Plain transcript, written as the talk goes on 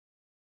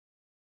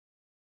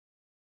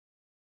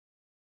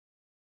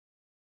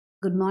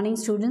Good morning,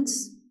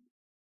 students.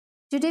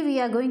 Today we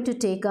are going to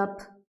take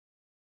up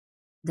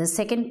the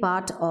second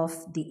part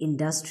of the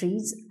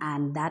industries,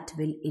 and that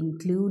will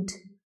include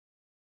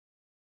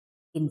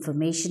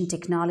information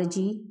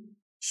technology,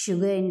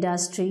 sugar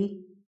industry,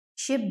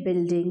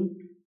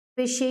 shipbuilding,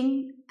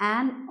 fishing,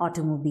 and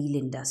automobile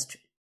industry.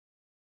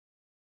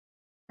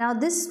 Now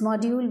this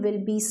module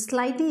will be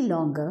slightly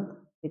longer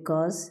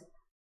because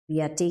we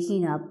are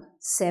taking up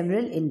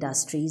several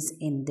industries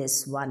in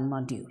this one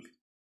module.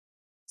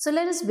 So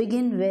let us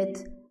begin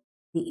with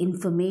the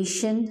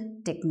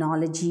information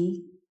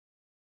technology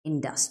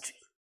industry.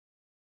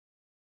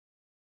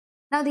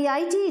 Now the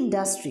IT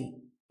industry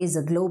is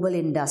a global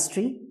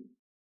industry,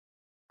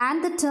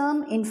 and the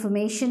term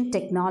information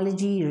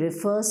technology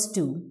refers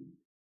to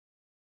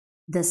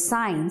the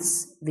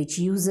science which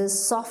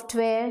uses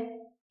software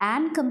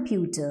and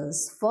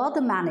computers for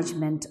the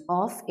management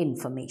of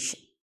information.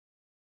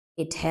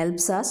 It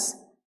helps us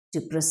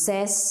to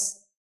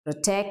process,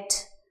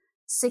 protect,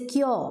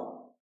 secure,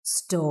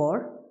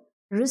 store,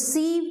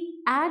 receive,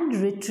 and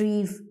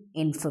retrieve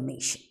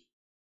information.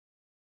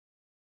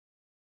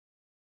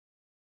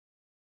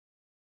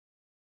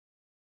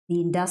 The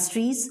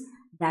industries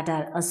that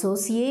are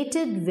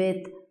associated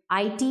with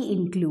IT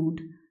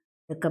include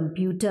the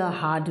computer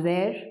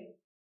hardware,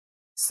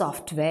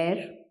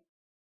 software,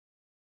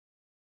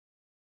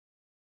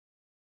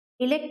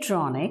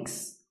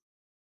 electronics,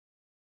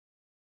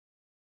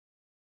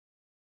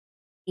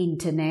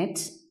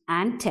 internet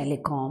and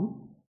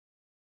telecom,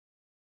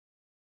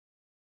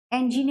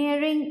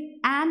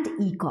 engineering and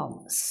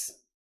e-commerce.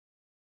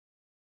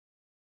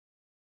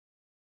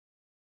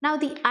 Now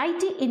the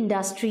IT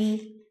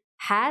industry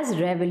has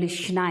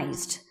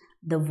revolutionized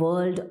the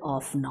world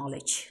of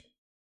knowledge.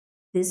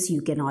 This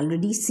you can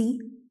already see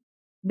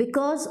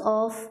because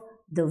of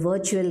the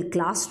virtual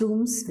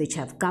classrooms which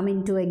have come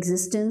into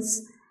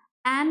existence,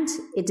 and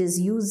it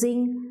is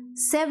using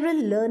several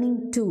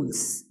learning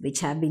tools which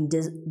have been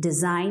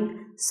designed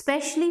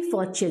specially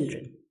for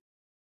children.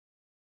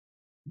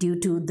 Due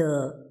to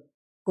the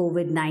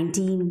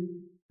COVID-19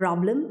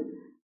 problem,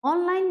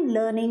 online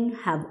learning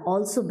have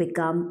also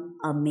become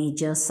a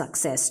major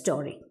success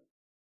story.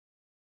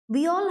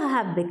 We all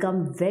have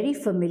become very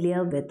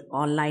familiar with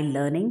online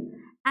learning,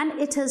 and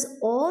it has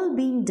all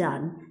been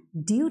done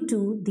due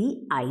to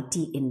the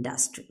IT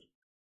industry.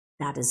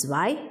 That is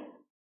why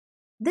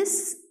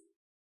this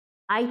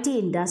IT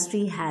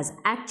industry has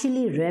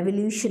actually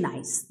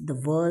revolutionized the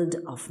world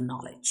of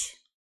knowledge.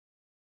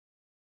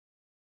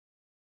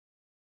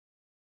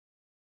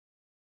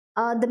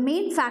 The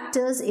main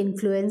factors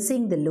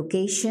influencing the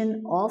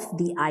location of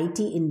the IT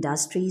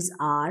industries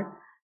are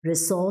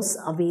resource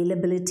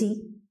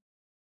availability,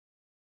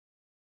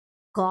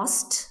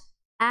 cost,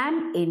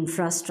 and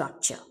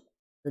infrastructure.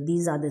 So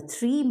these are the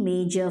three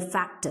major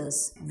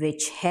factors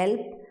which help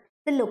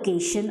the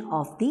location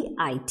of the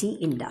IT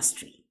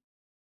industry.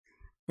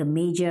 The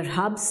major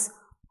hubs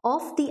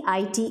of the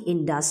IT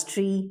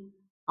industry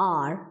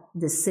are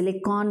the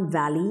Silicon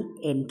Valley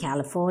in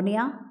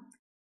California,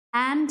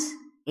 and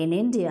in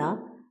India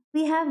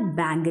we have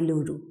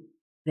Bengaluru,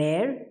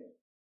 where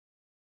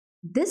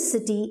this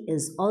city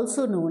is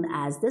also known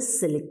as the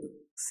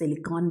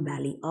Silicon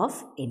Valley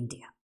of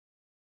India.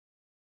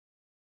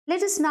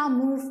 Let us now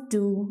move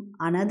to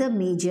another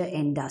major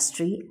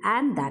industry,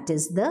 and that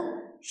is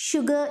the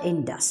sugar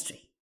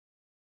industry.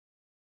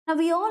 Now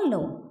we all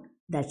know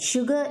that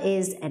sugar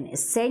is an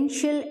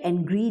essential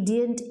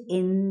ingredient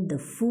in the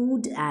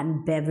food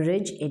and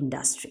beverage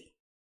industry.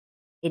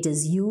 It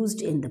is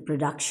used in the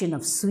production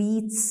of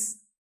sweets,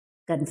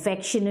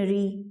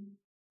 confectionery,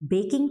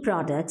 baking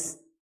products,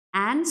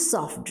 and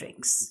soft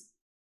drinks.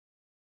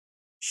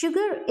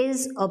 Sugar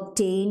is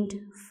obtained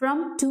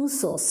from two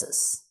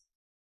sources.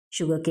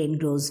 Sugarcane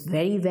grows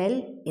very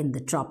well in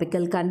the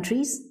tropical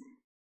countries,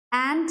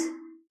 and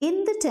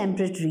in the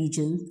temperate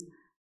regions,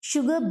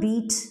 sugar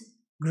beet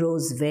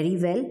grows very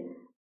well,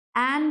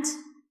 and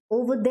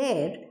over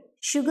there,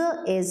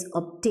 sugar is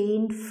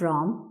obtained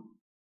from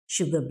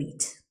sugar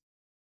beet.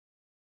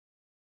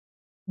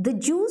 The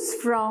juice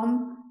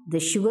from the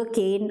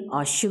sugarcane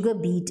or sugar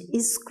beet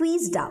is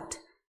squeezed out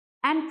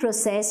and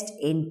processed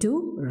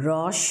into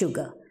raw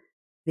sugar,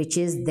 which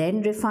is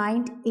then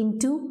refined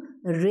into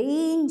a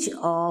range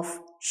of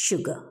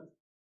sugar.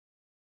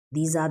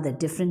 These are the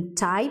different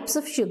types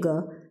of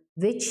sugar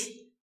which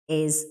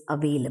is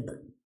available.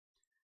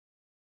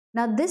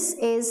 Now this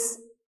is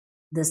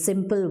the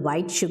simple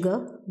white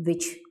sugar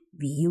which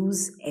we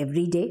use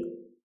every day.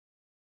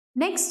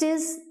 Next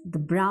is the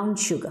brown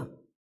sugar.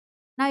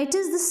 Now it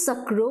is the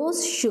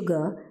sucrose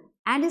sugar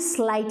and is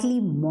slightly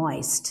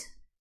moist,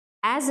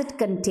 as it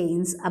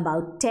contains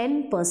about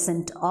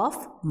 10%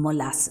 of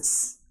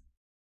molasses.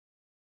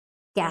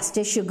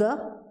 Castor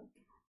sugar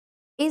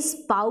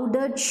is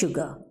powdered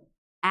sugar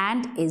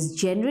and is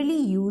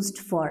generally used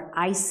for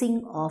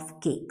icing of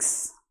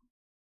cakes.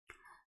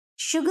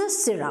 Sugar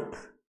syrup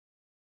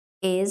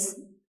is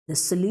the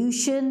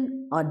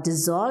solution or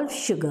dissolved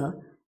sugar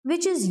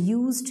which is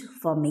used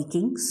for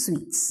making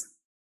sweets.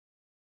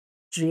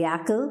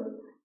 Treacle,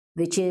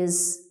 which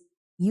is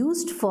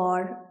used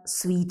for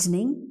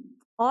sweetening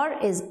or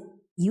is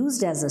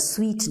used as a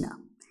sweetener.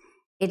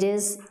 It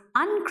is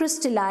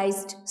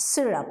uncrystallized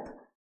syrup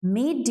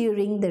made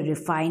during the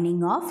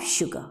refining of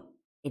sugar.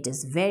 It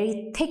is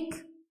very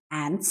thick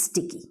and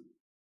sticky.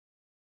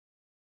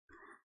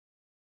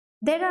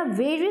 There are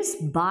various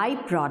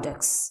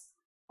byproducts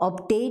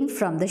obtained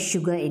from the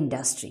sugar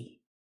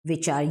industry,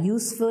 which are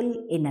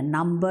useful in a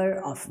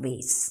number of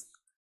ways.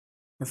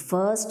 The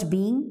first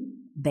being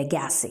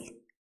bagasse.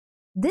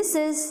 This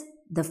is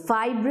the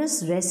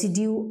fibrous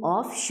residue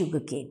of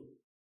sugarcane,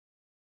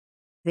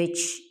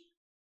 which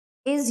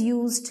is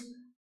used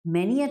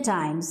many a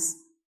times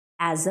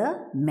as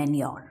a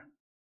manure.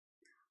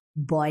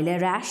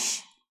 Boiler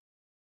ash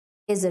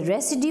is a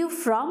residue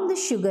from the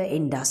sugar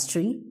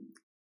industry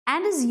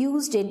and is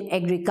used in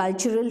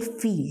agricultural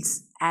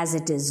fields as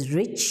it is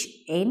rich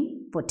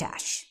in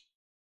potash.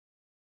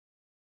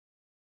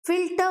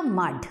 Filter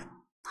mud,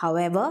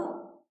 however,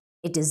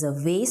 it is a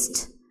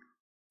waste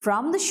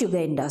from the sugar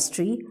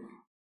industry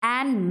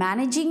and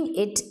managing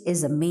it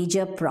is a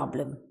major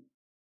problem,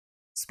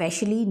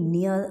 especially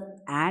near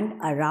and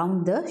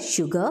around the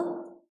sugar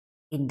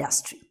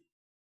industry.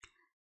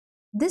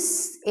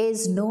 This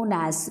is known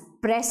as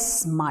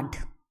press mud,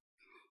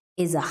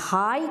 is a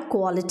high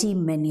quality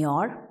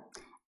manure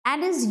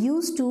and is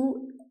used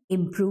to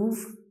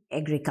improve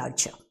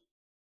agriculture.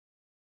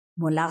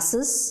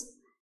 Molasses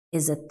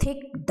is a thick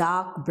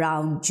dark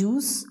brown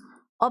juice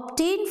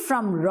obtained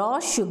from raw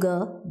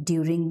sugar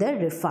during the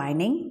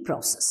refining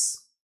process.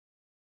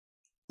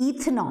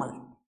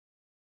 Ethanol.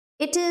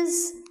 It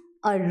is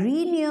a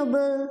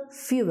renewable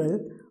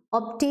fuel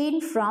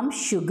obtained from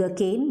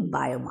sugarcane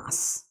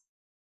biomass.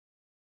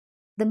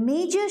 The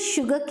major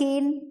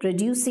sugarcane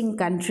producing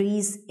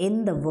countries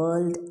in the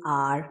world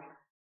are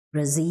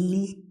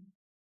Brazil,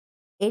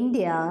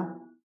 India,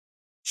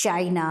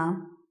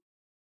 China,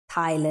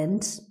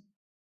 Thailand,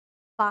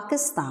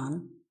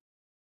 Pakistan,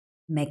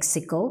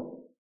 Mexico,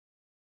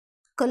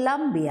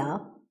 Colombia,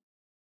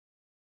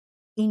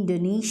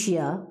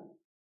 Indonesia,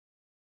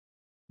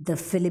 the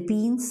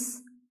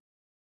Philippines,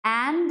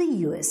 and the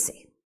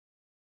USA.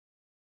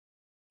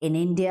 In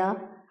India,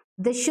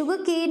 the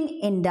sugarcane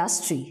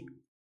industry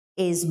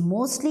is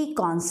mostly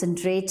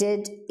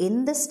concentrated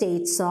in the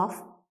states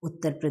of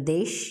Uttar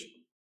Pradesh,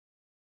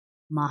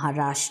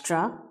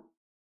 Maharashtra,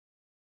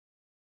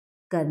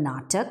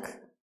 Karnataka,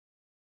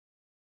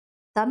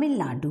 Tamil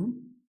Nadu,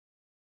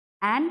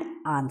 and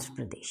Andhra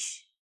Pradesh.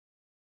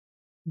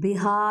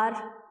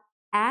 Bihar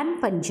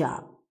and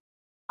Punjab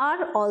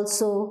are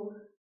also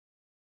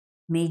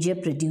major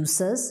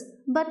producers,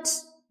 but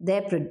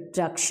their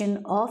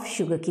production of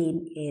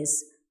sugarcane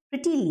is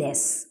pretty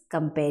less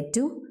compared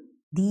to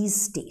these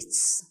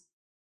states.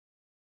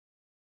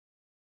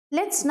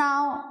 Let's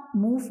now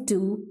move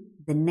to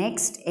the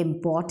next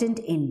important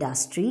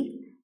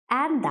industry,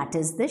 and that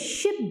is the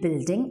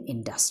shipbuilding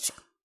industry.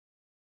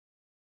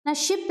 Now,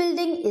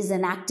 shipbuilding is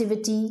an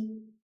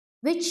activity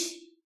which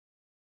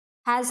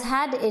has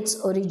had its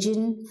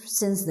origin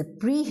since the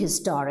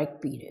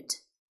prehistoric period.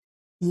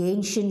 The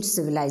ancient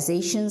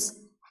civilizations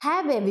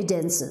have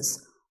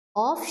evidences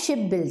of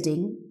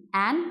shipbuilding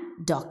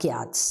and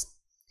dockyards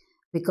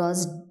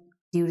because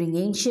during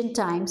ancient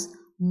times,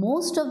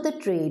 most of the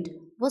trade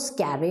was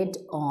carried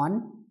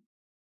on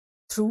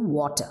through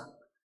water.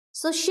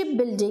 So,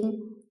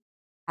 shipbuilding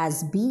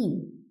has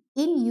been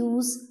in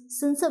use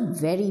since a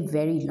very,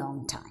 very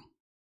long time.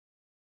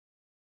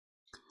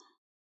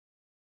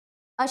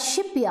 A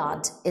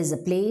shipyard is a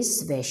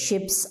place where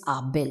ships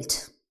are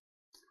built.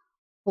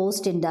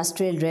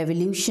 Post-industrial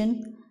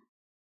revolution,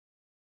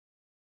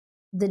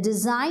 the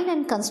design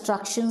and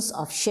constructions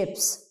of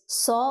ships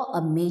saw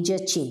a major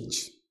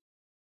change.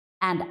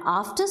 And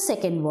after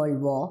Second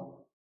World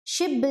War,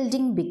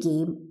 shipbuilding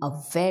became a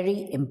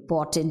very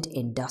important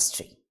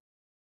industry.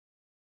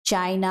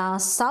 China,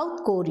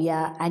 South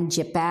Korea, and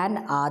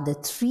Japan are the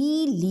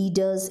three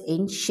leaders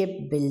in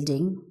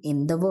shipbuilding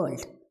in the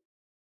world.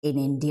 In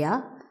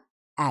India,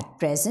 at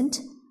present,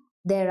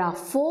 there are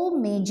four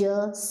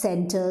major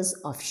centers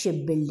of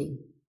shipbuilding,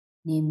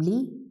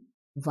 namely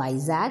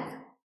Vizag,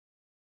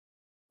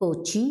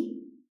 Kochi,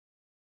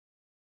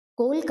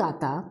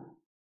 Kolkata,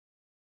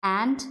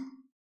 and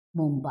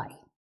Mumbai.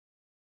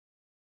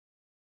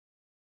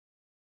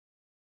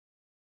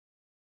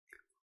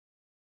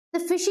 The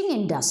fishing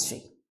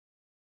industry.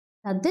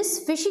 Now,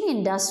 this fishing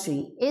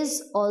industry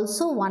is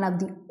also one of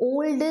the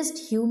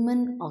oldest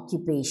human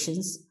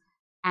occupations,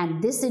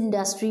 and this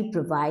industry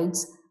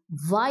provides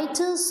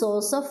vital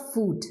source of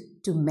food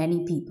to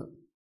many people.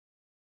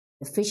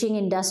 The fishing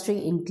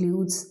industry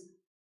includes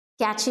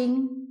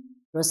catching,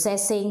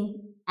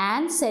 processing,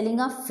 and selling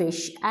of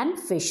fish and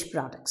fish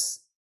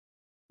products.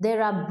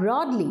 There are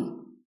broadly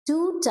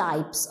two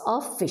types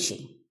of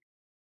fishing: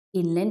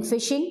 inland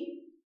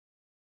fishing,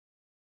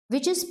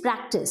 which is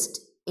practiced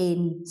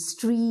in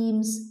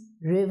streams,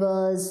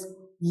 rivers,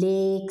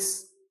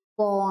 lakes,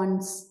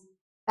 ponds,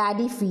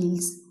 paddy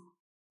fields,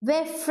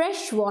 where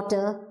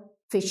freshwater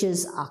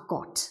fishes are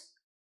caught.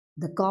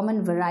 The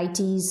common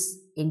varieties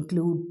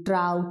include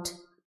trout,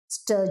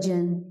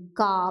 sturgeon,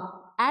 carp,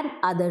 and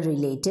other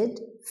related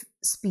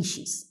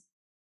species.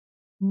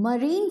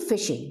 Marine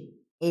fishing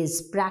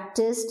is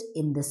practiced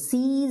in the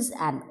seas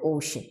and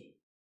ocean,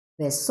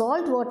 where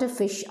saltwater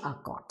fish are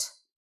caught.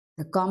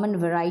 The common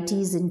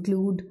varieties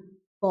include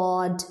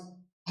cod,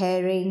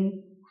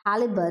 herring,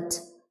 halibut,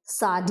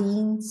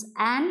 sardines,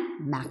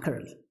 and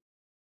mackerel.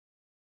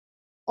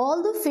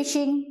 Although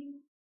fishing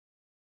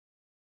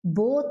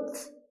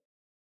both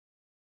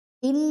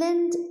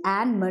inland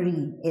and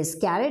marine is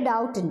carried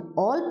out in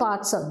all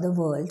parts of the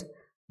world,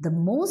 the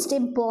most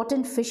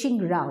important fishing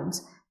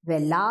grounds where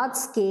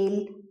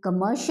large-scale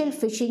commercial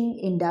fishing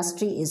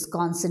industry is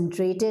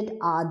concentrated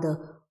are the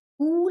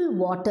cool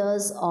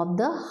waters of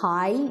the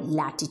high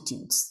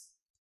latitudes.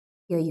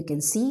 Here you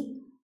can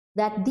see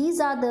that these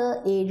are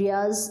the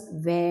areas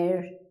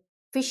where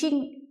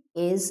fishing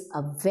is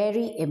a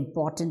very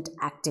important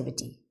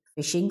activity.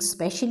 Fishing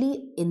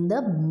especially in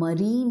the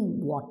marine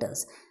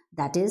waters,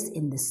 that is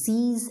in the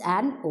seas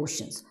and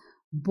oceans,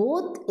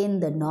 both in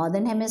the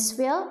northern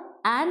hemisphere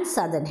and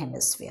southern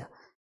hemisphere,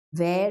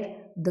 where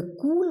the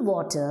cool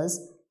waters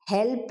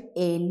help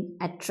in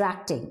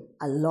attracting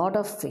a lot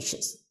of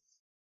fishes.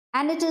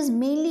 And it is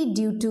mainly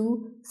due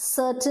to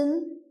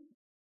certain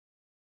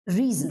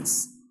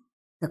reasons.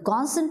 The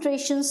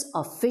concentrations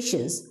of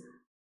fishes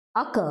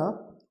occur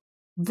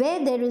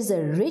where there is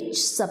a rich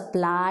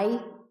supply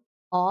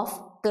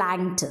of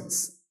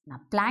planktons. Now,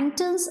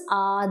 planktons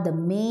are the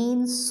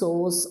main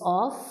source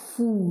of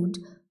food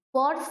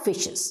for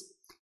fishes,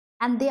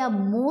 and they are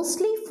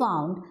mostly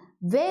found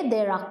where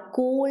there are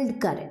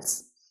cold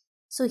currents.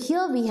 So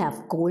here we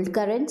have cold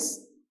currents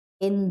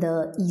in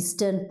the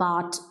eastern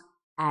part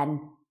and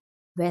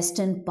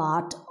western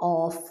part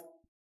of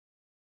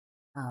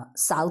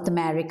South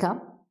America.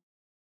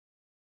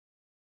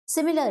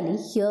 Similarly,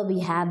 here we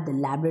have the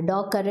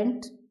Labrador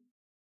Current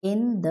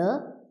in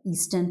the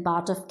eastern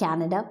part of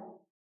Canada.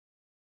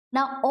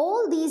 Now,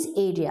 all these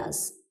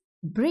areas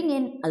bring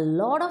in a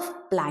lot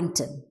of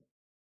plankton.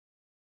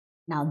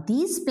 Now,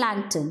 these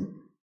plankton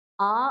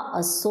are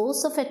a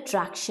source of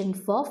attraction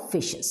for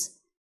fishes.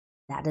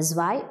 That is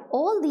why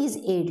all these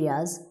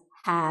areas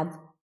have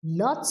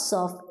lots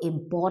of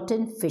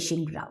important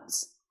fishing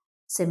grounds.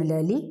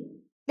 Similarly,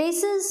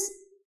 places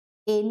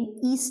in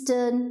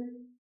eastern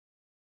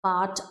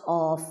part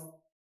of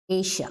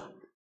Asia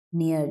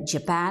near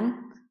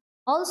Japan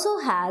also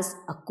has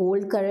a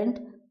cold current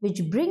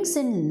which brings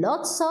in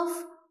lots of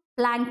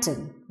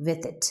plankton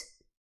with it,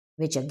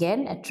 which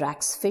again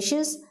attracts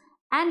fishes,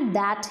 and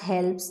that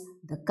helps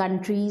the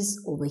countries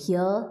over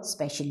here,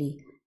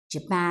 especially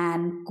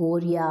Japan,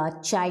 Korea,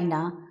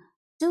 China,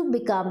 to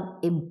become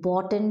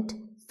important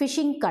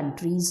fishing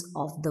countries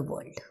of the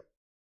world.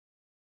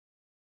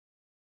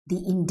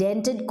 The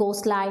indented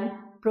coastline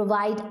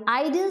provide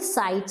ideal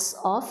sites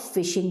of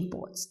fishing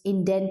ports.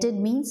 Indented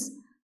means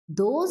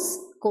those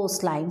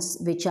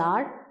coastlines which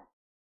are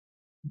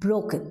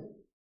broken.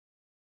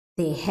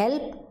 They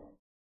help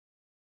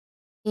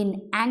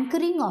in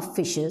anchoring of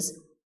fishes,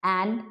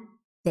 and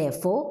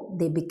therefore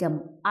they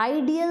become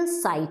ideal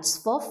sites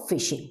for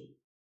fishing.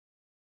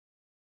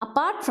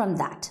 Apart from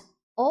that,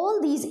 all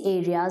these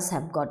areas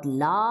have got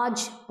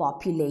large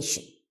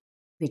population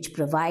which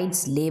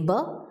provides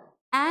labor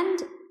and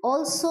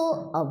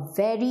also a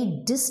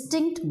very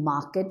distinct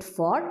market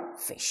for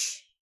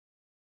fish.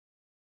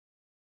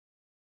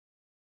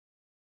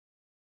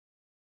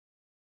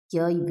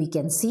 Here we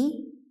can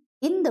see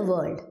in the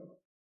world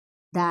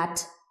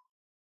that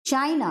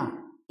China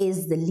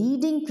is the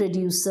leading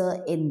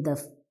producer in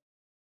the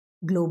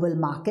global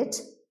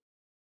market.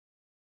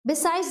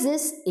 Besides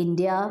this,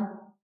 India,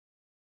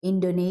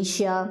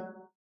 Indonesia,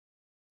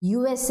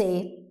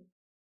 USA,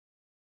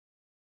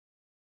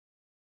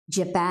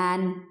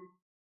 Japan,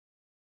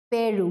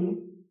 Peru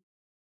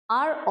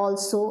are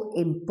also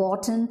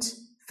important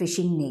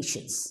fishing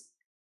nations.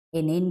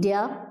 In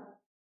India,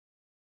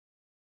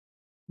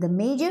 the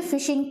major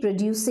fishing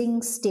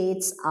producing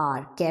states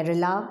are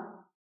Kerala,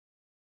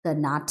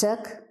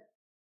 Karnataka,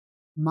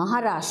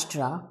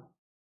 Maharashtra,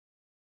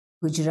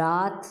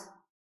 Gujarat,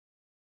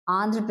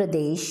 Andhra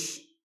Pradesh,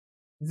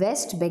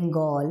 West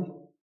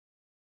Bengal,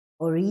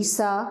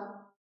 Orissa,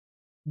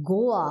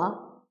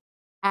 Goa,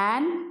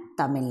 and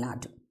Tamil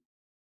Nadu.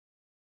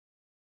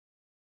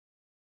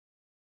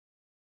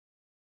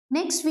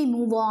 Next, we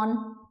move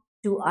on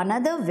to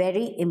another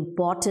very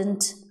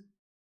important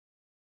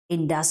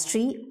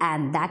industry,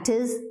 and that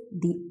is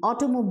the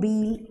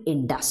automobile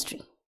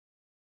industry.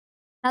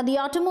 Now, the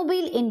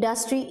automobile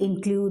industry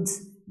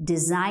includes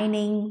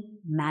designing,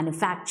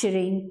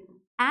 manufacturing,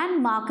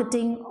 and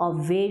marketing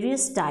of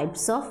various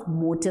types of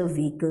motor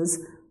vehicles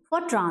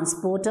for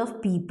transport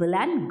of people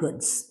and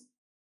goods.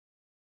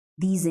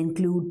 These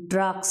include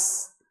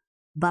trucks,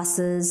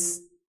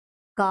 buses,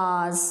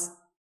 cars,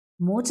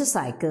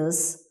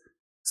 motorcycles,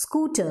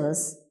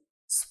 scooters,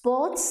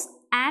 sports,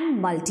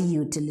 and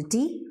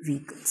multi-utility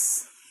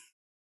vehicles.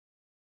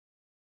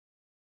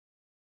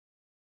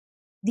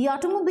 The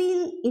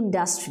automobile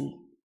industry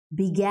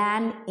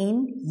began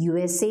in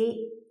USA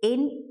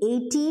in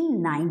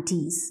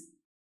 1890s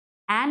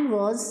and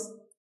was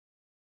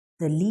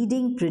the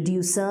leading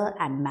producer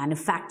and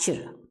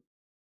manufacturer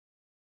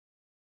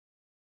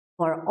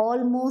for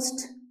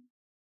almost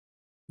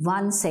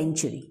 1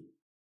 century.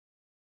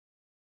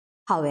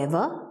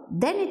 However,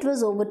 then it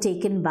was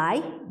overtaken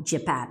by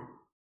Japan.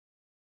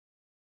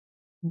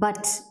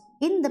 But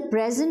in the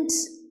present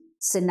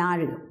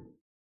scenario,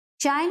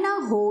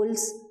 China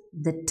holds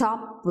the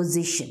top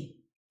position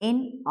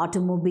in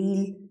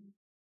automobile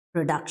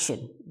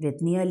production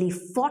with nearly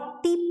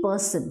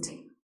 40%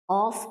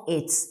 of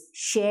its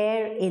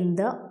share in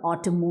the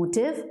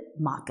automotive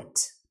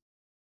market,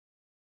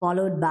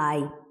 followed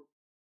by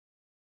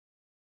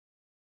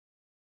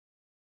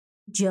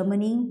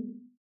Germany,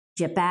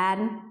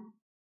 Japan,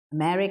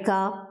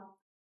 America,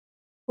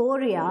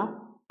 Korea,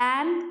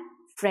 and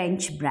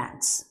French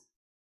brands.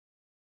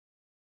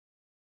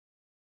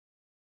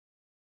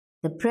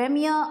 The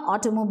premier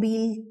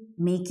automobile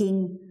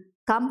making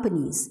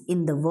companies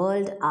in the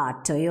world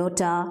are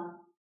Toyota,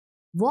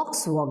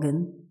 Volkswagen,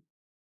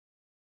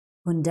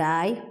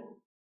 Hyundai,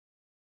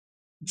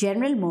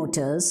 General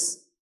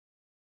Motors,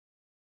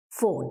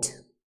 Ford.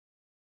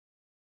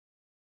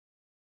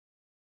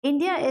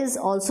 India is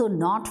also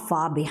not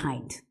far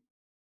behind.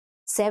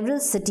 Several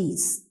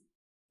cities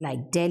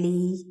like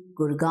Delhi,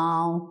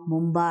 Gurgaon,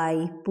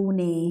 Mumbai,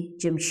 Pune,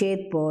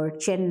 Jamshedpur,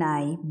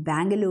 Chennai,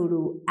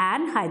 Bangalore,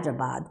 and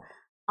Hyderabad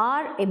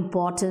are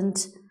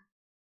important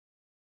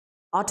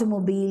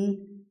automobile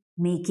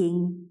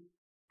making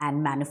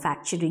and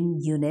manufacturing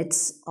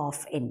units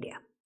of India.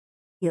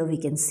 Here we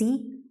can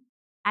see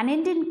an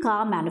Indian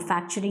car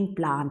manufacturing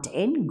plant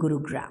in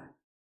Gurugram.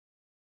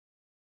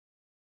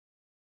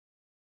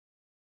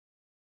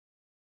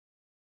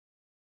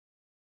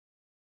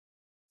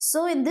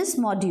 So in this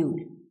module,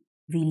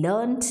 we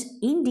learned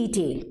in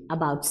detail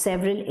about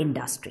several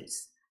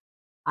industries.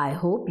 I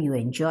hope you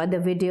enjoyed the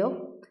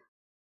video.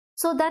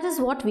 So that is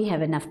what we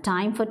have enough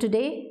time for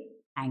today.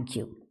 Thank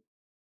you.